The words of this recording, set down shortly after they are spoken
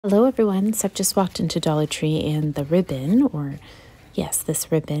Hello everyone, so I've just walked into Dollar Tree and the ribbon, or yes,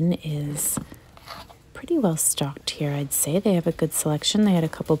 this ribbon is pretty well stocked here, I'd say. They have a good selection. They had a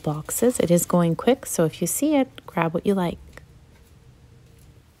couple boxes. It is going quick, so if you see it, grab what you like.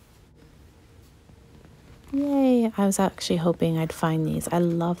 Yay, I was actually hoping I'd find these. I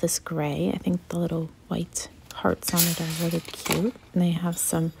love this gray. I think the little white hearts on it are really cute. And they have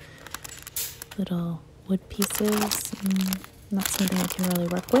some little wood pieces. Not something I can really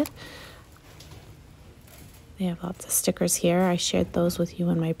work with. They have lots of stickers here. I shared those with you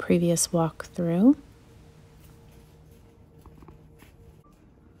in my previous walkthrough.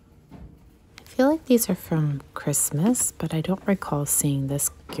 I feel like these are from Christmas, but I don't recall seeing this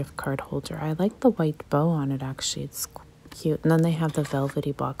gift card holder. I like the white bow on it, actually. It's cute. And then they have the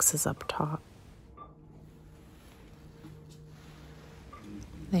velvety boxes up top.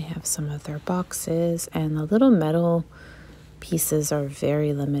 They have some of their boxes, and the little metal pieces are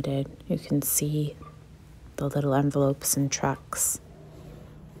very limited. You can see the little envelopes and tracks.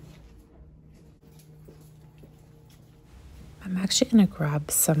 I'm actually going to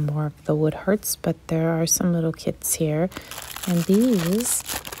grab some more of the wood hearts, but there are some little kits here, and these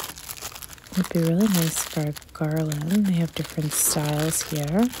would be really nice for a garland. They have different styles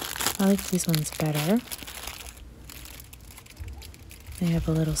here. I like these ones better. They have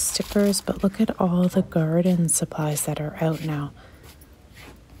a little stickers, but look at all the garden supplies that are out now.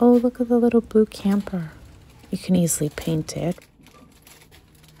 Oh, look at the little blue camper. You can easily paint it.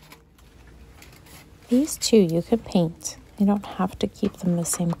 These two you could paint. You don't have to keep them the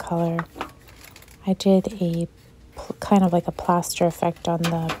same color. I did a kind of like a plaster effect on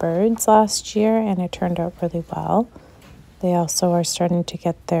the birds last year, and it turned out really well. They also are starting to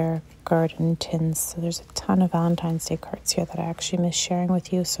get their garden tins, so there's a ton of Valentine's Day cards here that I actually missed sharing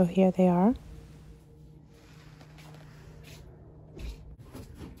with you, so here they are.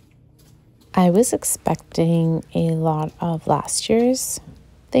 I was expecting a lot of last year's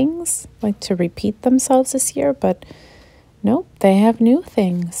things, like to repeat themselves this year, but nope, they have new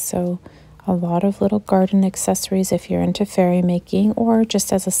things. So a lot of little garden accessories if you're into fairy making, or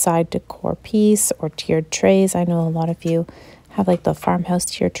just as a side decor piece, or tiered trays. I know a lot of you have like the farmhouse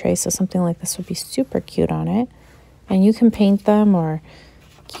tiered tray, so something like this would be super cute on it. And you can paint them or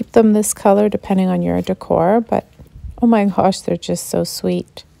keep them this color depending on your decor, but oh my gosh, they're just so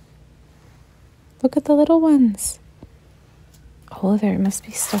sweet. Look at the little ones. Oh, there must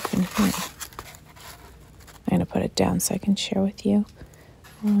be stuff in here. I'm going to put it down so I can share with you.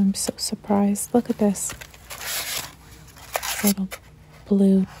 Oh, I'm so surprised. Look at this. The little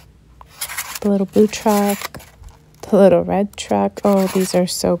blue truck, the little red truck. Oh, these are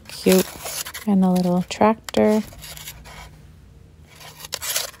so cute. And a little tractor.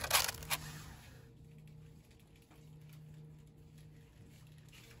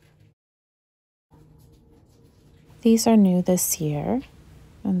 These are new this year,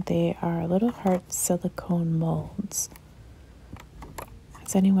 and they are little heart silicone molds.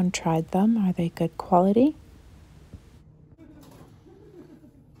 Has anyone tried them? Are they good quality?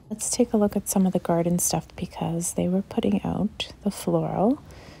 Let's take a look at some of the garden stuff because they were putting out the floral.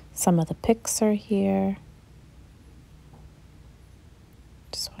 Some of the picks are here.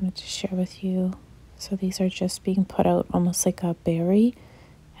 Just wanted to share with you. So these are just being put out almost like a berry.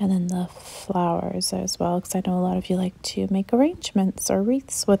 And then the flowers as well, because I know a lot of you like to make arrangements or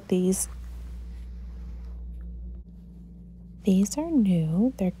wreaths with these. These are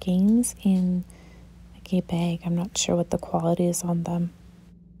new. They're games in like a bag. I'm not sure what the quality is on them.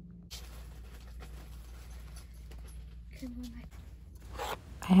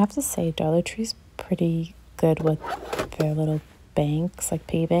 I have to say Dollar Tree's pretty good with their little banks, like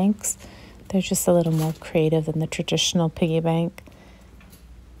piggy banks. They're just a little more creative than the traditional piggy bank.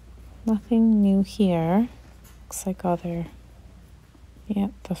 Nothing new here. Looks like all their, yeah,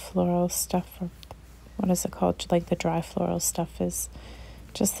 the floral stuff, or what is it called? Like the dry floral stuff is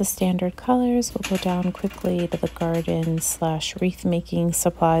just the standard colors. We'll go down quickly to the garden / wreath making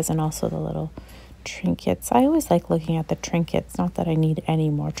supplies and also the little trinkets. I always like looking at the trinkets. Not that I need any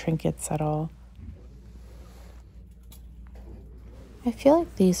more trinkets at all. I feel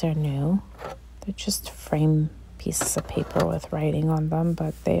like these are new. They're just frame pieces of paper with writing on them,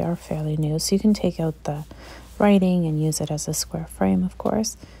 but they are fairly new, so you can take out the writing and use it as a square frame, of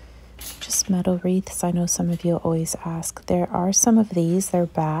course. Just metal wreaths. I know some of you always ask. There are some of these, they're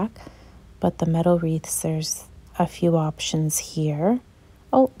back, but the metal wreaths, there's a few options here.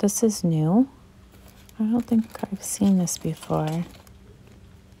 Oh, this is new. I don't think I've seen this before,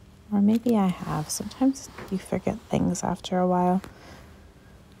 or maybe I have. Sometimes you forget things after a while.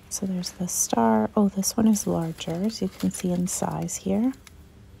 So there's the star. Oh, this one is larger, as you can see in size here.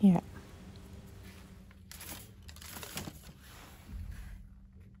 Yeah.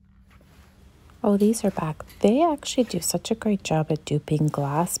 Oh, these are back. They actually do such a great job at duping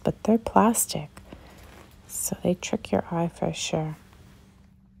glass, but they're plastic. So they trick your eye for sure.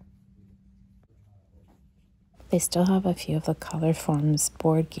 They still have a few of the Color Forms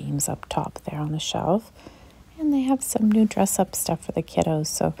board games up top there on the shelf. And they have some new dress-up stuff for the kiddos,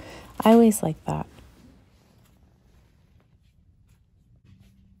 so I always like that.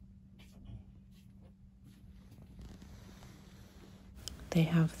 They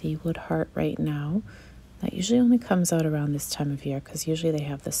have the wood heart right now. That usually only comes out around this time of year because usually they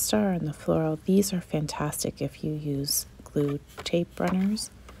have the star and the floral. These are fantastic if you use glue tape runners.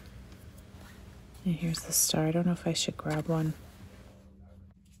 And here's the star. I don't know if I should grab one.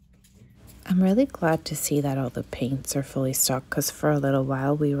 I'm really glad to see that all the paints are fully stocked because for a little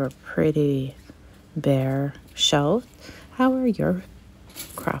while we were pretty bare shelved. How are your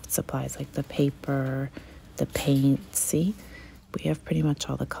craft supplies, like the paper, the paint? See? We have pretty much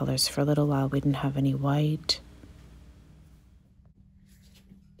all the colors. For a little while, we didn't have any white.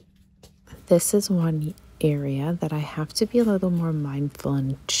 This is one area that I have to be a little more mindful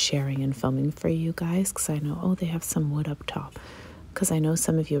in sharing and filming for you guys because I know, oh, they have some wood up top. Because I know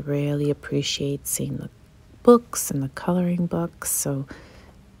some of you really appreciate seeing the books and the coloring books. So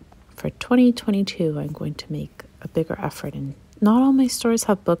for 2022, I'm going to make a bigger effort. And not all my stores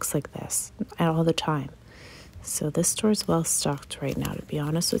have books like this all the time. So this store is well stocked right now, to be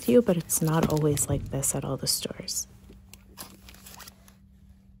honest with you, but it's not always like this at all the stores.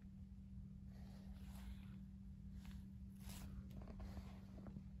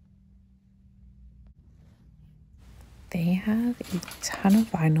 They have a ton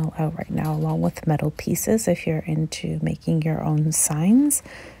of vinyl out right now, along with metal pieces if you're into making your own signs.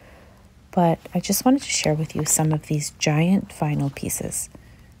 But I just wanted to share with you some of these giant vinyl pieces.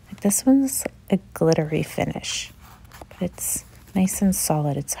 Like this one's a glittery finish, but it's nice and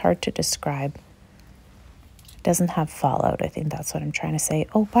solid. It's hard to describe. It doesn't have fallout. I think that's what I'm trying to say.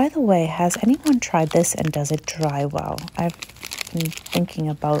 Oh, by the way, has anyone tried this and does it dry well? I've been thinking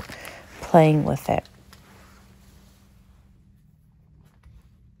about playing with it.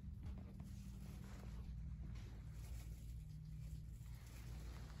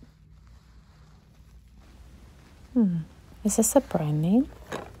 Is this a brand name?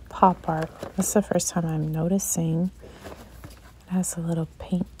 Pop Art. This is the first time I'm noticing. It has a little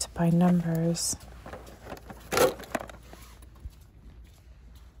paint by numbers.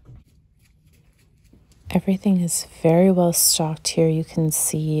 Everything is very well stocked here. You can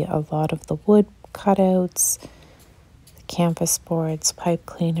see a lot of the wood cutouts, the canvas boards, pipe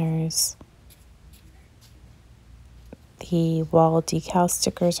cleaners. The wall decal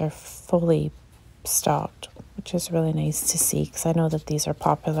stickers are fully stocked, which is really nice to see because I know that these are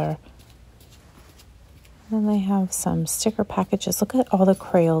popular. And then they have some sticker packages. Look at all the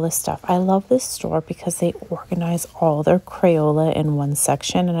Crayola stuff. I love this store because they organize all their Crayola in one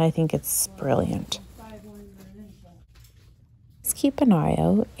section, and I think it's brilliant. Just keep an eye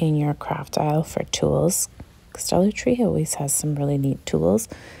out in your craft aisle for tools. Dollar Tree always has some really neat tools.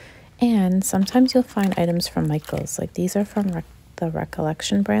 And sometimes you'll find items from Michael's. Like these are from the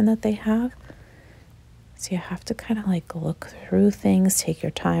Recollection brand that they have. So you have to kind of like look through things, take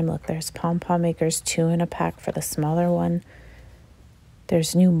your time. Look, there's pom-pom makers, 2 in a pack for the smaller one.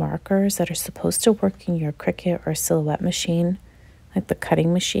 There's new markers that are supposed to work in your Cricut or Silhouette machine, like the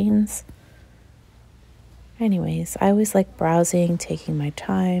cutting machines. Anyways, I always like browsing, taking my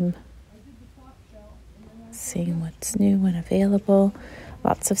time, seeing what's new and available.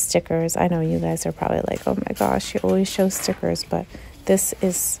 Lots of stickers. I know you guys are probably like, oh my gosh, you always show stickers, but this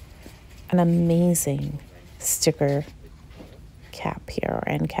is an amazing sticker cap here, or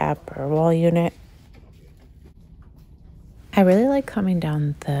end cap, or wall unit. I really like coming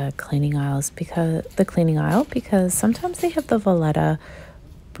down the cleaning aisle because sometimes they have the Valletta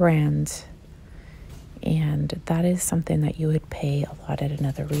brand, and that is something that you would pay a lot at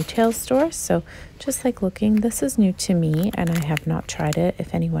another retail store. So just like looking, this is new to me and I have not tried it.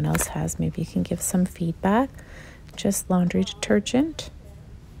 If anyone else has, maybe you can give some feedback. Just laundry detergent.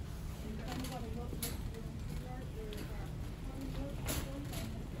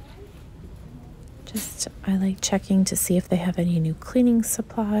 I like checking to see if they have any new cleaning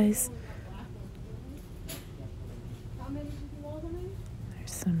supplies.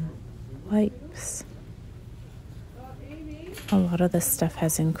 There's some wipes. A lot of this stuff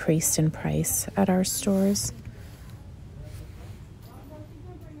has increased in price at our stores.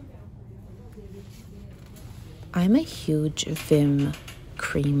 I'm a huge Vim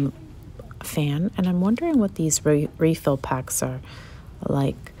cream fan, and I'm wondering what these refill packs are.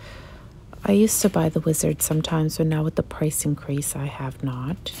 Like, I used to buy the Wizard sometimes, but now with the price increase, I have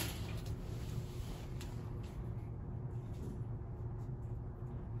not.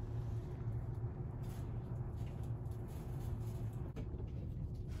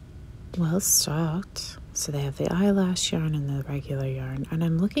 Well stocked. So they have the eyelash yarn and the regular yarn. And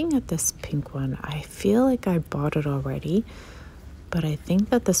I'm looking at this pink one. I feel like I bought it already, but I think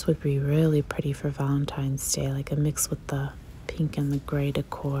that this would be really pretty for Valentine's Day, like a mix with the pink and the gray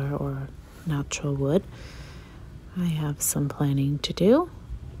decor or natural wood. I have some planning to do.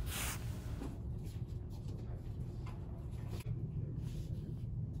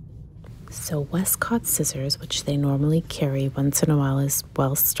 So Westcott scissors, which they normally carry once in a while, is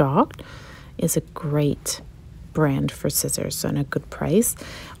well stocked, is a great brand for scissors and a good price.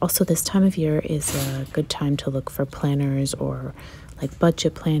 Also, this time of year is a good time to look for planners or like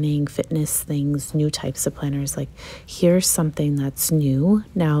budget planning, fitness things, new types of planners. Like here's something that's new.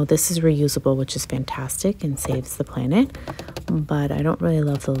 Now this is reusable, which is fantastic and saves the planet, but I don't really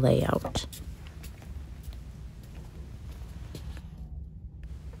love the layout.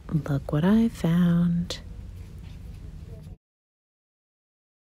 Look what I found.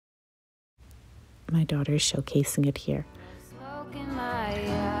 My daughter's showcasing it here.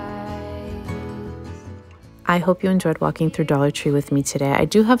 I hope you enjoyed walking through Dollar Tree with me today. I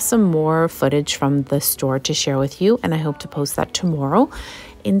do have some more footage from the store to share with you, and I hope to post that tomorrow.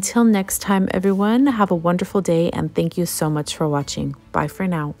 Until next time, everyone, have a wonderful day, and thank you so much for watching. Bye for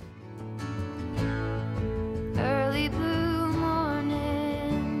now.